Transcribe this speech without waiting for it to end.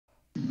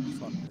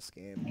Fuck this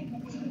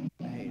game.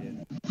 I hate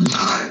it.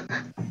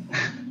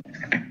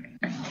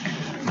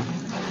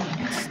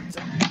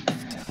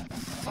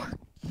 Fuck.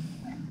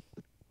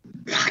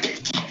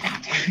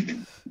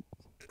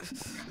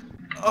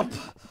 Up.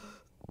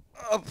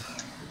 Up.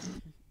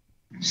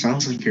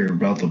 Sounds like you're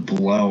about to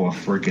blow a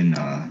freaking,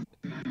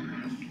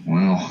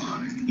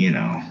 well, you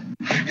know.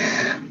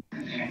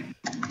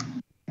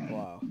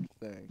 Wow,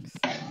 thanks.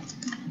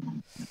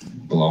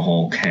 Blow a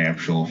whole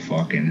capsule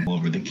fucking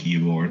over the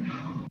keyboard.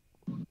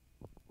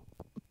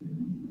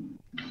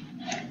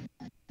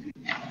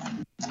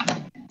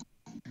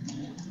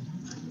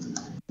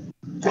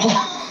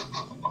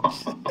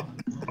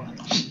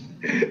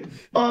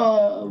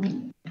 Oh,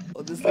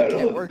 this thing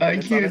can't work when I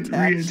it's can't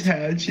unattached.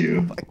 reattach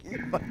you.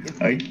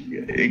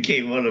 It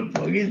came on a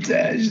fucking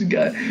attached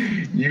guy.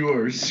 You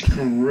are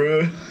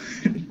screwed.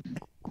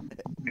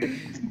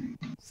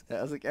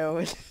 How's it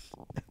going?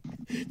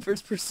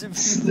 First person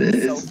view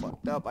is so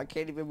fucked up. I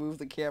can't even move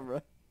the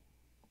camera.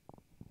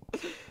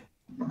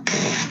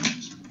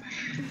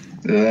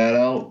 That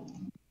out.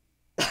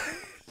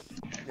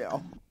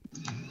 No.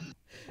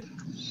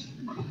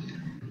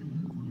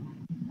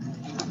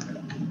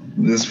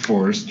 This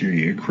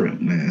forestry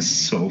equipment is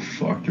so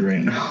fucked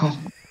right now.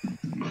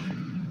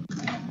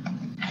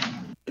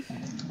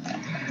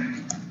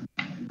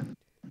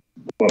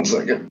 One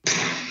second.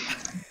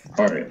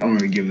 Alright, I'm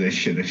gonna give this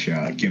shit a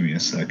shot. Give me a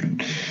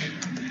second.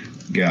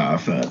 Get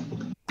off that.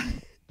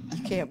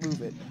 You can't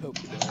move it. Hope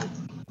you don't.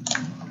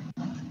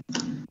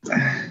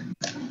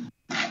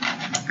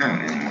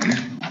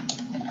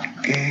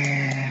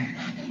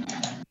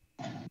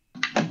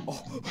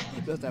 Oh,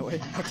 not that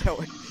way. Not that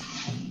way.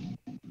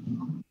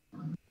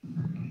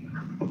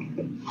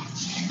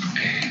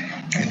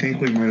 I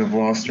think we might have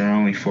lost our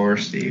only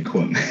forestry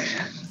equipment.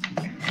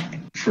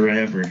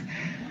 Forever.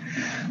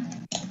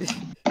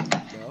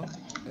 No,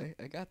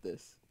 I got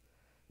this.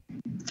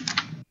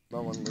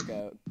 Might want to look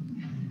out.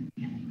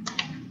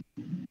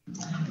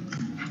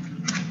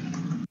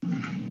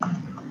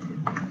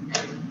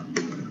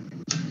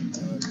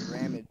 I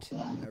ram it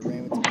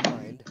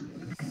behind.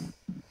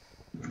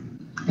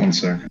 One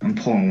sec. I'm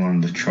pulling one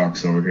of the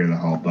trucks over here to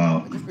help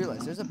out. I just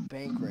realized there's a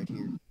bank right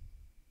here.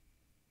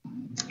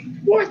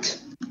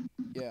 What?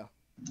 Yeah.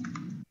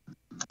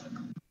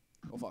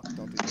 Oh fuck,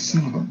 don't do that.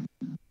 Son of a...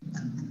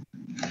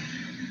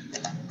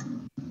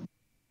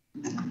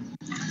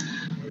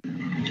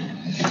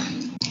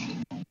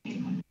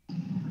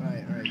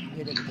 Alright, you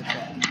hit it with the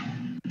truck.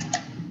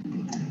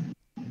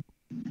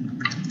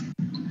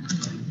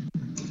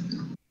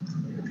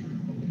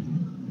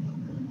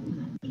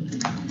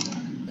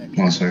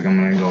 One sec, I'm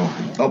gonna go.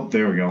 Oh,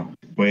 there we go.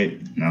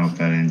 Wait, no, that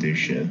didn't do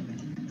shit.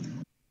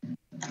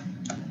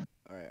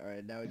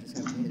 Alright, now we just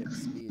have to hit it with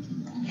speed.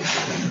 I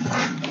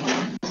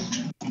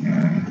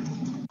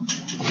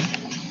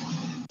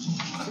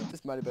think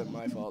this might have been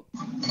my fault.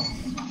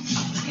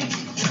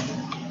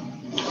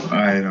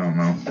 I don't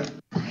know.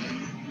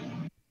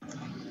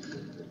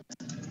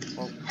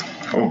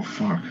 Oh,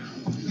 fuck.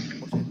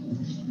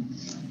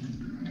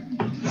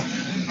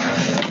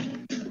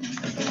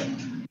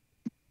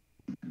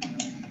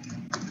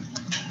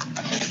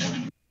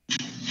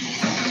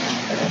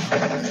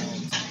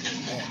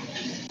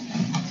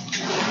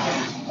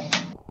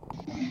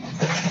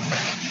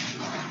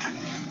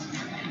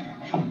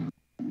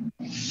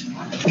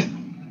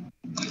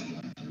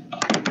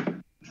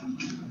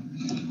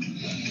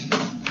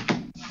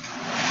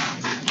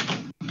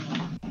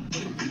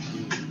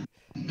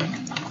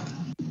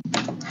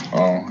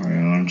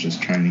 I'm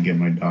just trying to get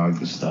my dog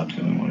to stop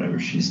doing whatever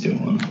she's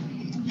doing.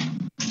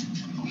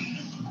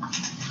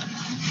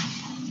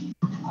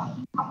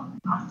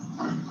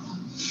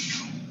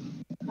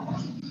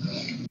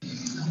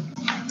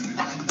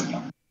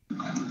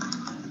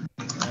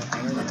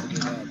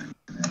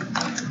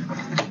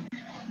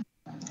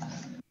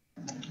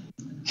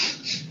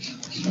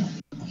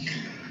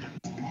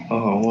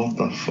 Oh, what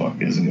the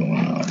fuck is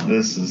going on?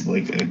 This is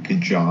like a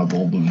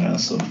gajobbled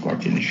mess of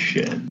fucking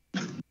shit.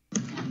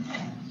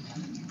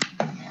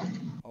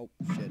 Oh,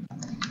 shit.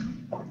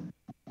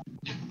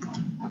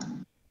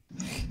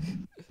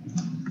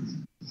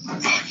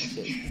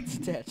 Shit, it's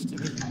attached to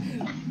me.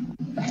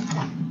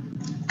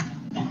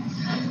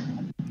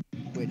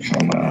 Wait, if I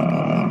can back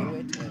up into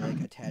it and,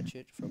 like, attach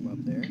it from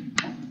up there?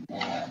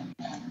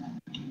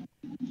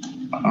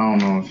 I don't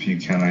know if you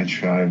can. I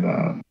tried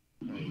that.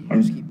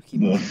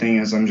 The thing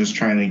is, I'm just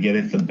trying to get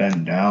it to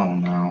bend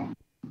down now.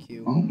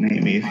 Q. Oh,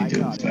 maybe if you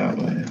do it that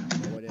way. No,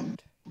 I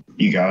didn't.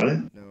 You got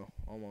it? No,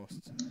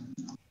 almost.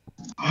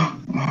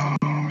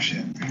 Oh,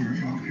 shit. Here we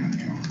go.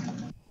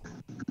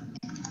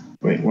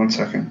 Wait, 1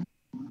 second.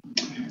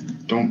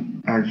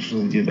 Don't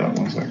actually do that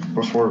 1 second.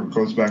 Before it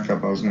goes back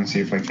up, I was going to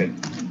see if I could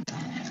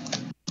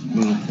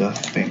move the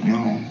thing. No,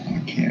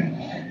 I can't.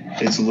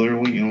 It's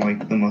literally in,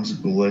 like, the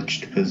most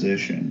glitched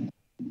position.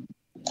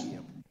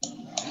 Yep.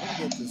 I'll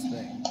get this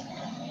thing.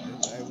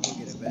 I will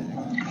get it back.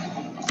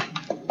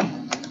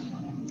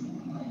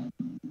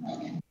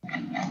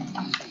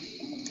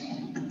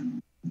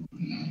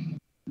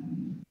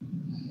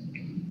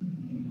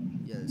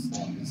 Yeah, this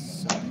thing is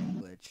so damn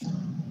glitched.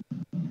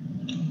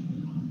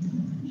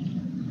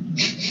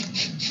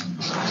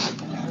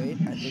 Wait,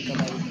 I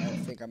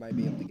think I might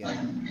be able to get it.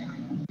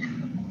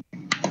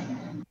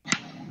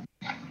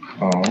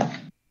 Oh,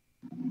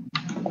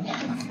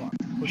 Fuck.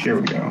 Push it here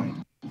we from go.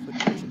 behind.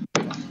 Push it.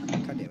 Fuck.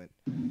 God damn it.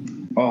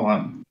 Oh,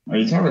 are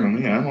you talking to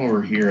me? I'm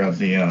over here at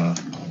the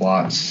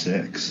plot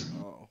 6.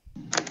 Oh.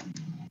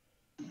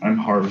 I'm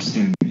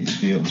harvesting these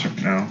fields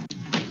right now. Oh,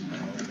 okay.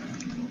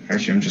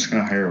 Actually, I'm just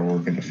gonna hire a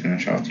worker to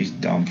finish off these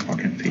dumb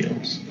fucking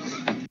fields.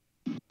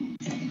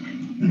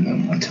 And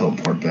then I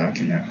teleport back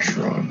in that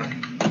truck.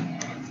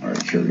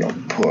 Alright, here we go.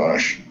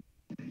 Push.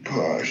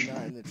 Push. You're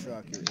not in the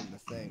truck, you're in the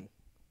thing.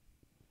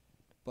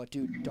 But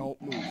dude, don't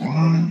move. What?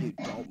 Whatever you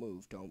do, don't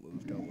move, don't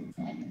move, don't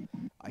move.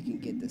 I can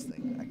get this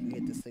thing. I can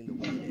get this thing the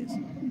way it is.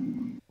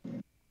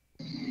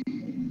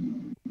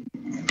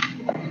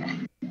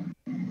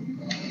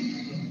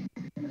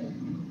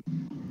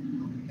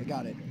 I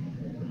got it.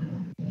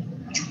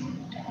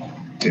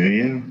 Do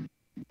you?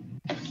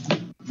 It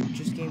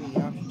just gave me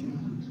the option to.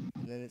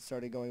 And then it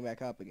started going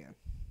back up again.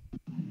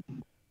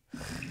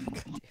 God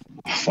damn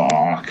it.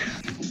 Fuck.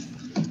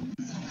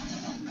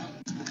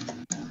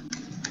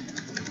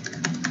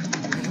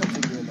 I don't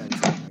think doing that is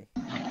helping.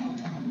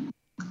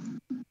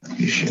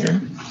 You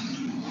sure?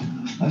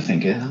 I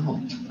think it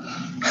helped.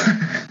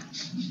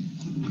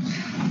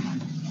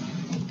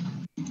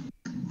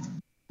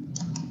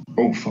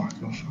 Oh fuck,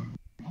 oh fuck.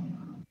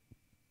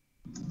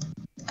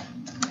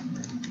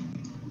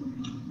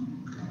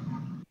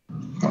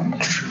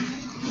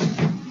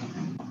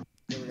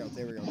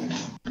 There we go.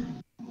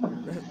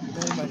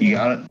 You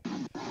got it?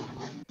 I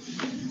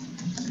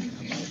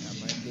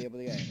might be able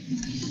to get it.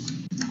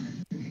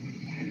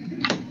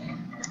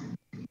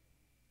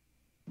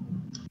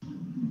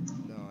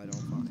 No, I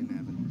don't fucking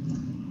have it.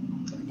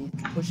 I need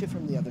to push it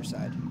from the other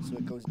side so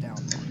it goes down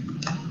more.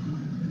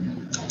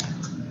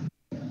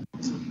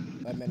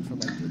 I meant from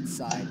like its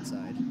side.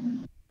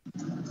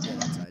 Yeah,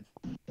 that side.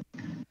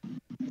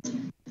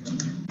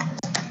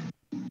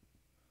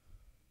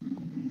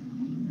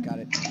 Got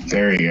it.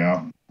 There you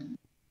go.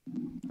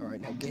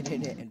 Alright, now get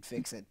in it and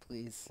fix it,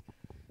 please.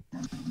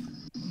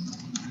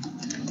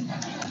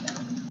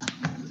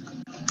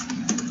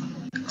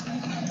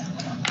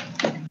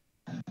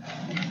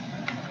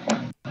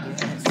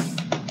 Yes.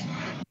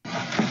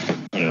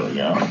 There we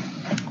go.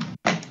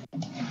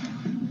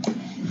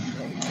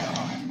 Thank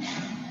God.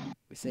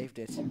 We saved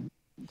it. Don't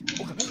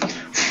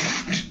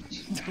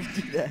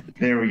do that.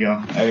 There we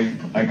go.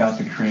 I got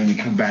the crane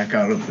to come back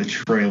out of the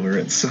trailer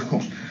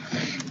itself.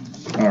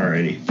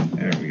 Alrighty.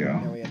 There we go.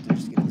 Now we have to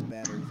just get this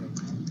battery thing.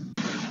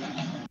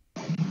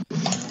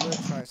 I'm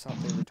gonna try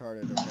something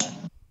retarded, okay?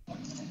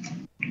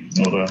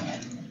 Hold on.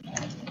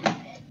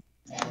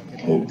 Don't get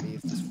mad at me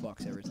if this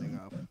fucks everything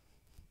up.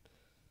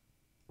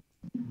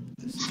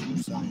 This is for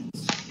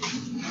science.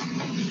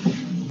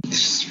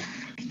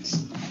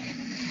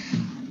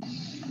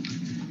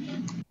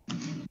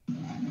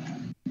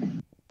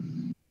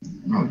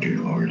 Oh dear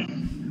Lord.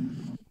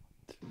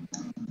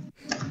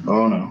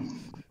 Oh no.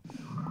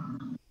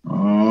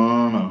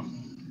 Oh no.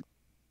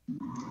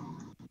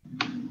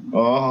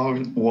 Oh,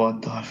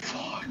 what the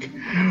fuck?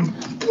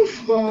 What the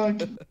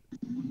fuck?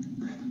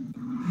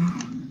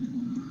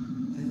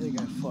 I think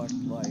I fucked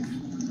life.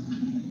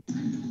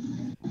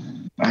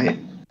 I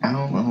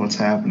don't know what's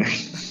happening. I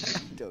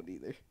don't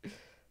either.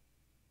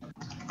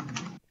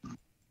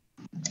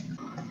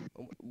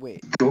 Oh,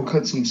 wait. Go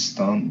cut some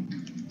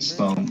stumps.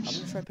 I'm gonna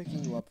try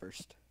picking you up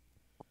first.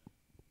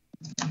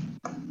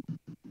 I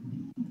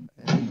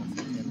don't know if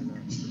I can or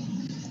not.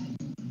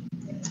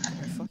 Can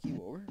I fuck you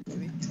over,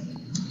 maybe?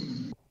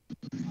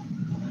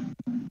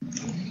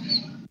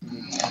 You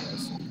need to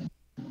press it.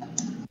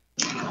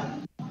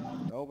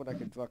 No, but I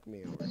can fuck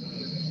me over.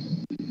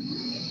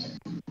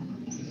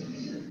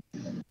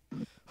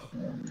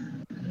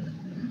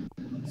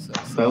 So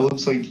That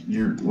looks like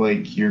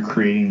you're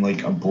creating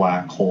like a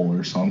black hole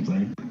or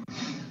something.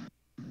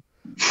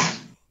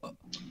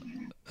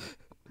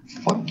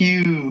 Fuck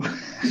you.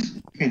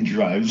 And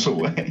drives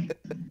away.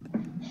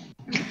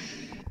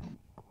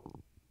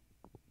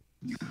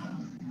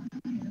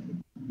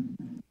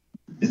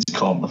 It's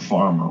called the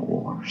Farmer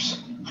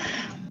Wars.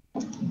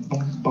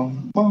 Bum,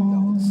 bum, bum.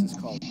 no, this is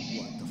called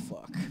what the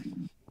fuck.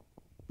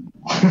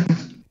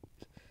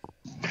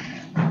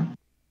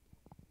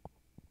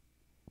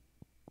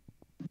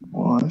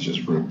 Well, that's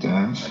just ripped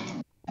ass.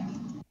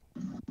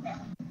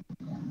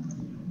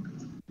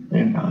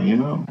 And now you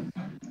know.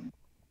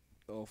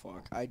 Oh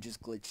fuck, I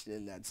just glitched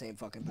in that same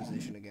fucking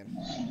position again.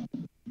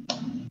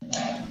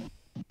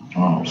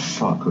 Oh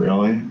fuck,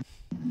 really?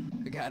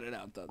 I got it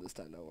out though this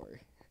time, don't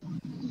worry.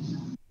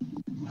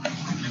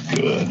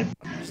 Good.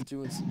 I'm just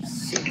doing some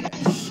sick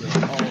ass shit.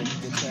 Oh,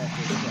 the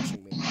tractor's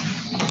crushing me.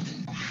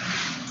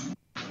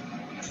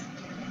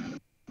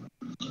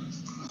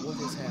 What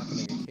is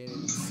happening? I can't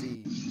even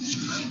see.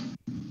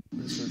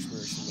 What does first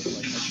person look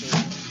like? I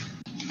can't.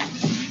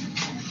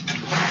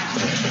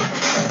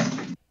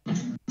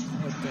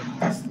 What the?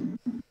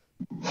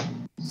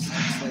 This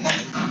looks like I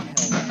need help.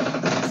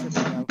 I'm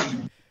tripping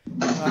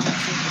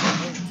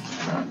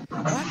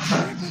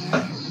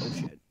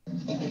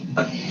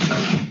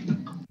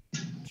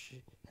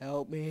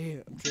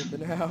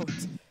out.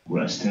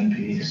 Rest in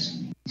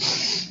peace.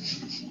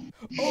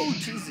 Oh,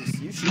 Jesus,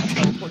 you should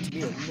teleport to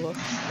me and look what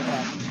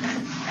happened.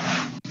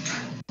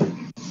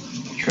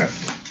 Okay.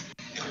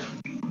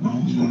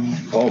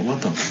 Oh,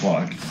 what the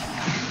fuck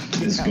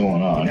is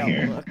going on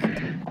here? Look.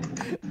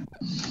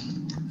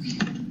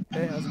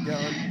 Hey, how's it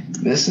going?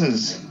 This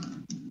is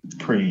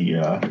pretty,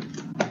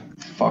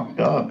 fucked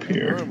up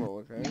here.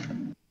 Normal, okay?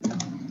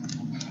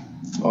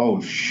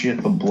 Oh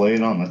shit, the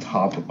blade on the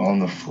top, on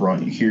the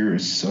front here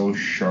is so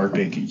sharp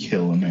it could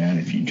kill a man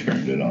if you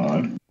turned it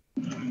on.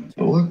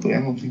 But luckily,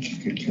 I don't think you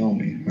could kill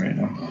me right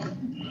now. I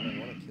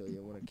want to kill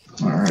you,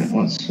 Alright,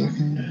 1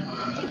 second.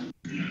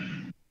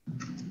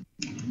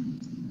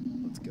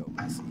 Let's go,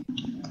 Bessie.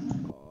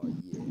 Oh,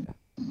 yeah.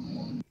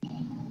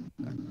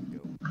 I can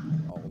go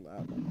all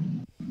night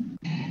long.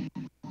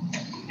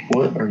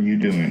 What are you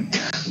doing?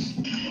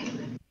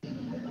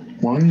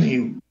 Why don't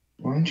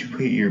you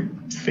put your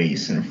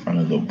face in front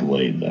of the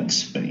blade that's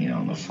spinning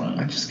on the front?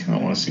 I just kind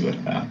of want to see what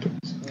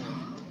happens.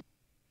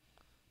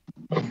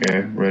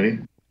 Okay, ready?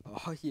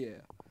 Oh, yeah.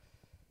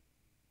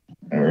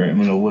 Alright, I'm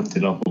gonna lift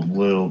it up a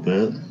little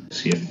bit.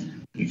 See if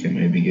you can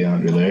maybe get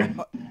under there.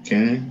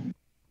 Can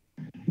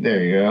you?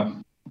 There you go.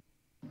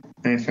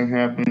 Anything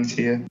happening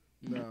to you?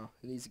 No,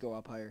 it needs to go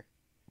up higher.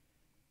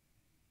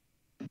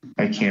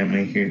 I can't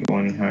make it go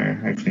any higher.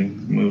 I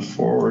can move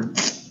forward.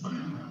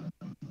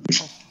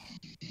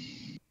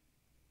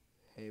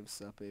 Hey,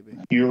 what's up, baby?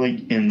 You're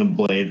like in the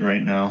blade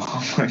right now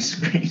on my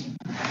screen.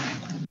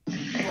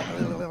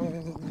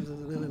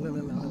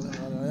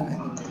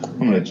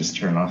 I'm gonna just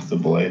turn off the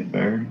blade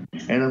there.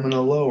 And I'm gonna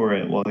lower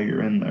it while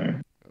you're in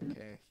there.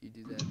 Okay, you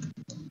do that.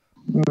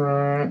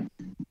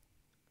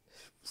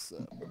 What's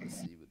up? Let's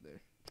see what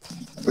there.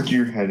 Look,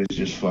 your head is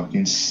just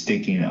fucking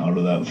sticking out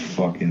of that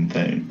fucking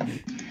thing.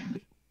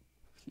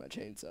 My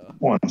chainsaw.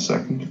 1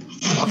 second.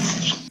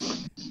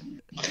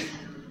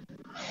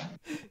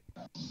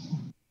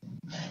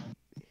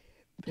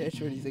 Bitch,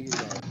 what do you think of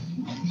that?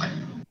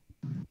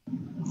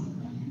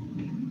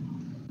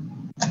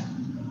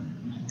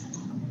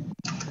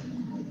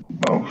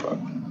 Oh fuck.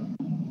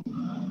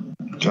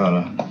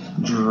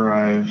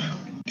 Gotta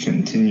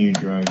continue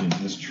driving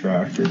this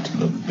tractor to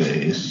the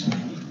base.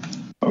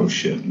 Oh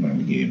shit, my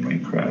game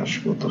might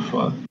crash. What the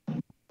fuck?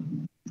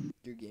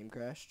 Your game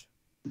crashed?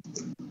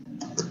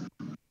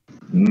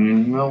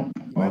 No.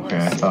 Okay,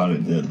 I thought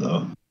it did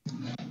though.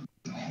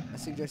 I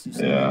suggest you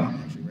save Yeah. it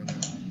actually right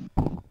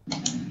now.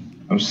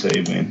 I'm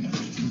saving.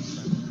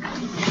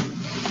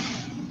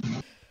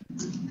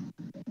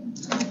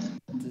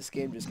 This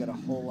game just got a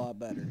whole lot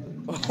better.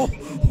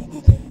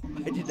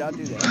 I did not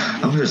do that.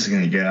 I'm just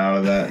gonna get out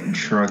of that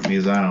truck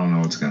because I don't know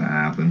what's gonna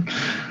happen.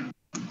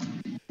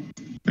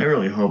 I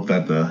really hope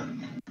that the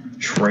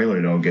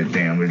trailer don't get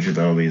damaged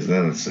though, because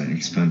that's an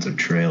expensive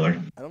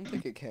trailer. I don't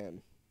think it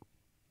can.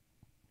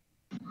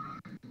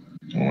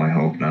 Well, I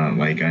hope not.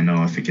 Like, I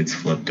know if it gets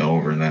flipped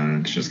over,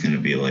 then it's just gonna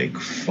be like,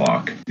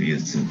 fuck.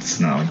 Because it's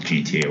not like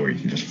GTA where you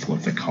can just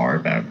flip the car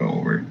back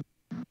over.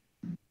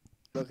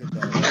 Look at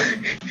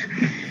that.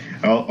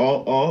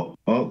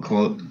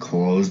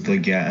 Close the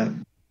gap.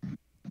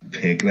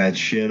 Pick that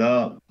shit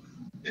up.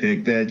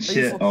 Pick that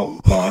shit. Oh,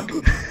 fuck.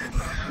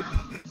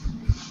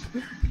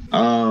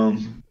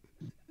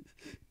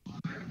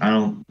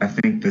 I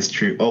think this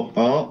tree.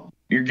 Oh,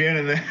 you're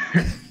getting there.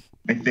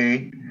 I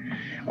think.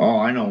 Oh,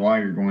 I know why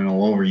you're going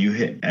all over. You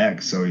hit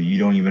X, so you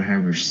don't even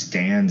have your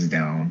stands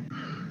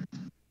down.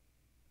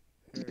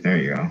 There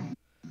you go.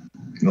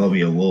 That'll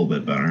be a little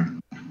bit better.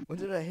 When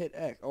did I hit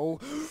X? Oh.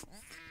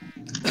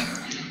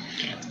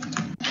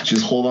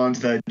 Just hold on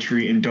to that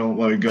tree and don't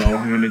let it go.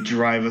 I'm gonna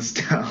drive us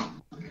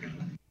down.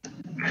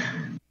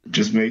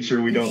 Just make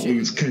sure we don't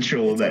lose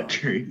control of that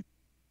tree.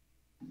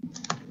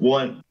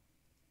 What?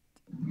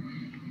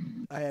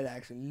 I had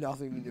actually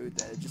nothing to do with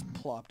that. It just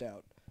plopped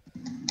out.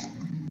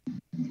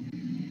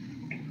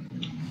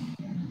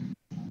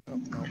 Oh,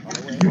 no,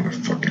 other way.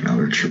 Fucking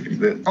other tree.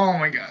 Oh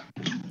my god.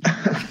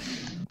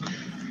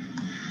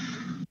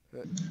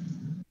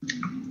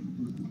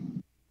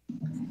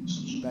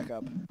 Back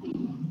up.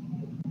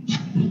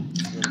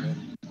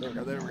 There we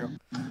go.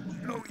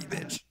 Oh, you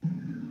bitch.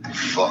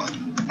 Fuck.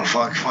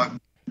 What?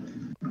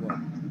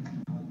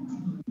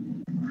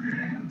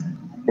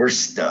 We're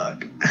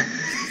stuck.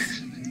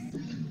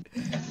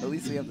 At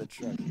least we have the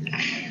truck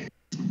here.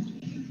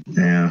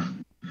 Yeah.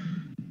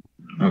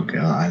 Oh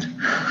god.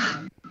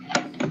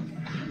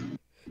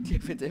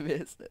 Damn it, I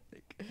missed that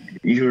thing.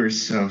 You were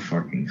so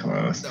fucking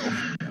close. No.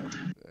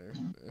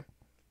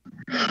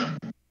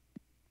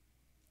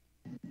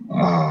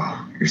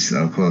 Oh, you're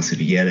so close if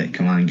you get it.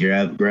 Come on,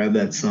 grab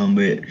that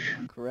sumbit.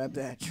 Grab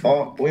that truck.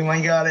 Oh, we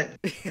might got it.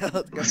 Yeah,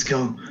 Let's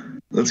go.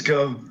 Let's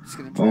go.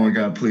 Oh my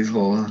god, please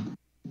hold on.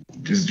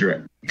 Just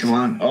drag. Come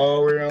on.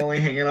 Oh, we're only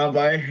hanging on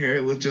by a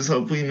hair. Let's just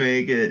hope we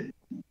make it.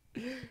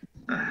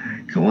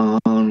 Come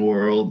on,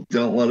 world.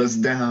 Don't let us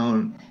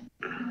down.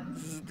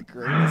 This is the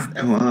greatest.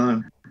 Come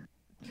on.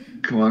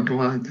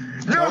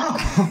 No!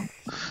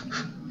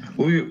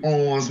 We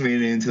almost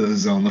made it into the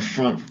zone. The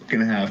front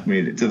fucking half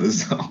made it to the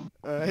zone.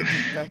 Alright,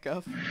 back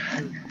up.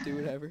 Do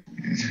whatever.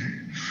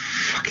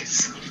 Fucking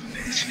son of a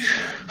bitch.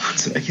 1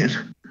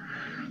 second.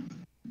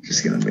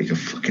 Just gonna make a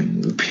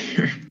fucking loop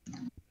here.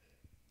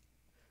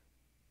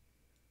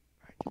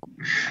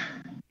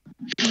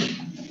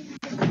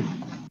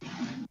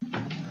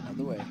 Out of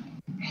the way.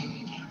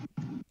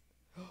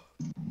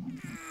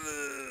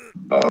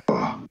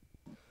 Oh.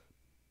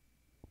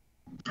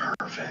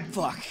 Perfect.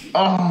 Fuck.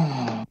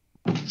 Oh.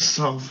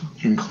 So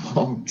fucking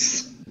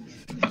close.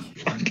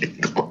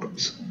 Fucking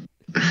close.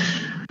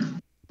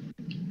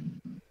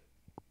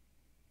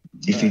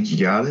 You think you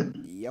got it?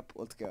 Yep,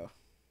 let's go.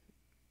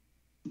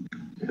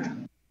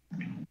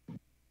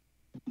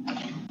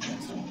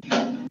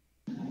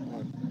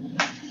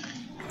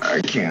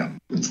 I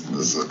can't.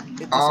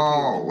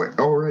 Oh, wait.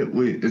 Oh, right.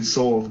 Wait. It's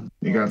sold.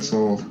 It got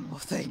sold. Oh,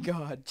 thank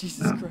God.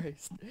 Jesus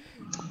Christ.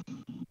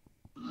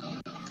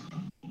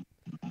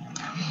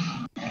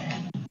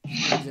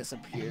 It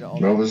disappeared all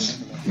Well, that.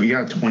 we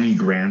got 20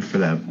 grand for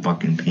that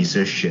fucking piece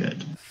of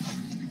shit.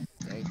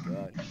 Thank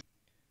God.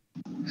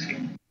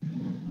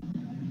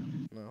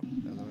 No,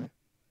 other way.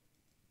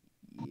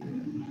 Yeah.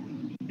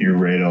 You're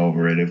right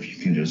over it if you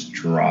can just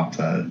drop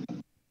that.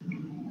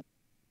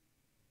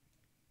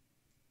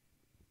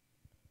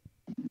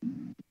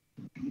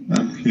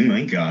 Oh, you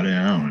might got it.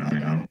 I don't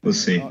know. Let's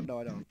see. Oh, no,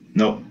 I don't.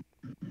 Nope.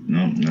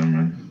 Nope, never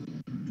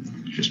mind.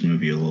 Just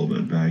move you a little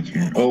bit back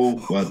here. Oh,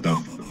 what the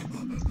fuck?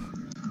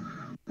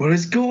 What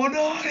is going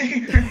on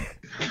here?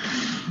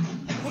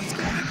 What's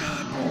going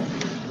on?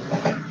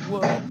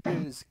 What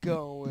is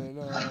going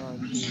on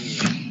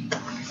here?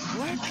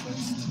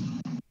 Breakfast?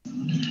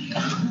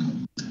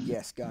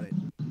 Yes, got it.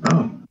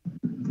 Oh,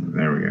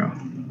 there we go.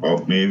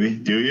 Oh, maybe.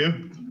 Do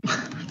you?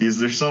 Is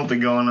there something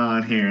going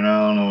on here and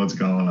I don't know what's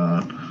going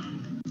on?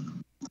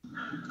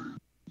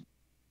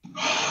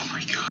 Oh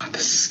my God,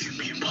 this is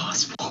gonna be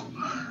impossible.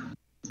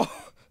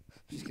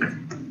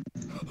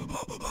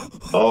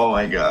 Oh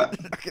my God.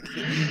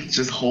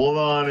 Just hold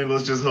on and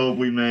let's just hope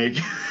we make.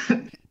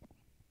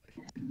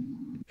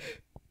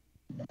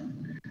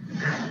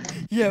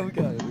 Yeah, we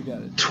got it. We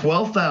got it.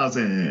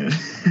 12,000.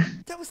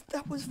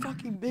 That was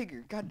fucking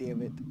bigger. God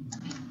damn it.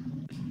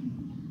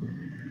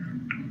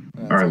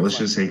 All right, let's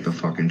just take the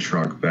fucking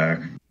truck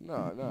back. No,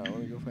 I want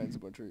to go find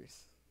some more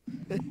trees.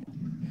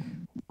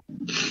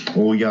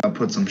 Well, we gotta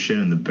put some shit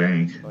in the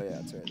bank. Oh yeah,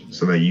 that's right.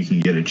 So that you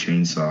can get a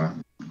chainsaw.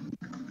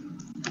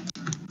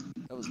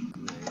 That was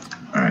great.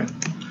 All right.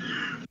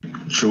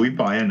 Should we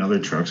buy another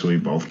truck so we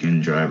both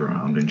can drive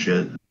around and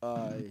shit?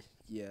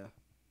 Yeah.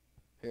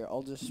 Here,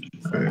 I'll just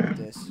forward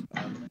this.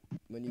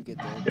 When you get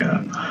there,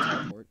 yeah.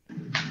 Teleport.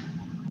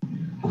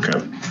 Okay.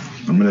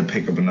 I'm gonna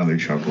pick up another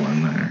truck while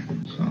I'm there.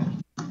 So.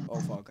 Oh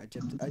fuck! I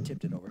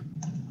tipped it over.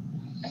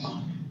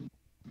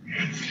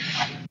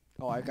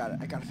 Oh, I got it.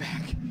 I got it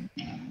back.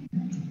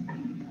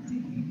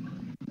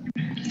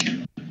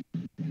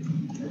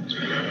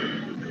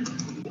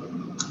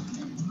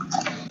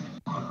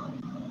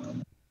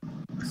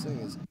 This thing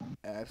is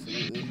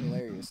absolutely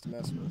hilarious to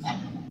mess with.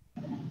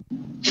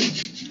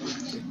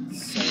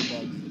 It's so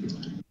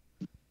buggy.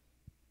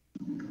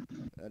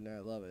 And I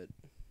love it.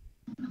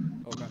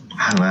 Oh god.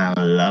 I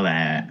love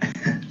it.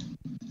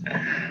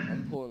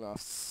 I'm pulling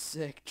off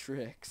sick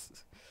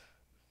tricks.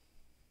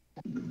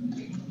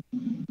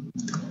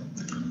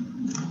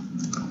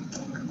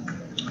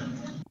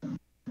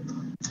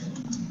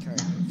 Kind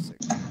of sick.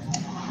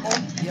 Oh,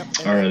 yep.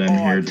 Alright, I'm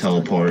here.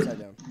 Teleport.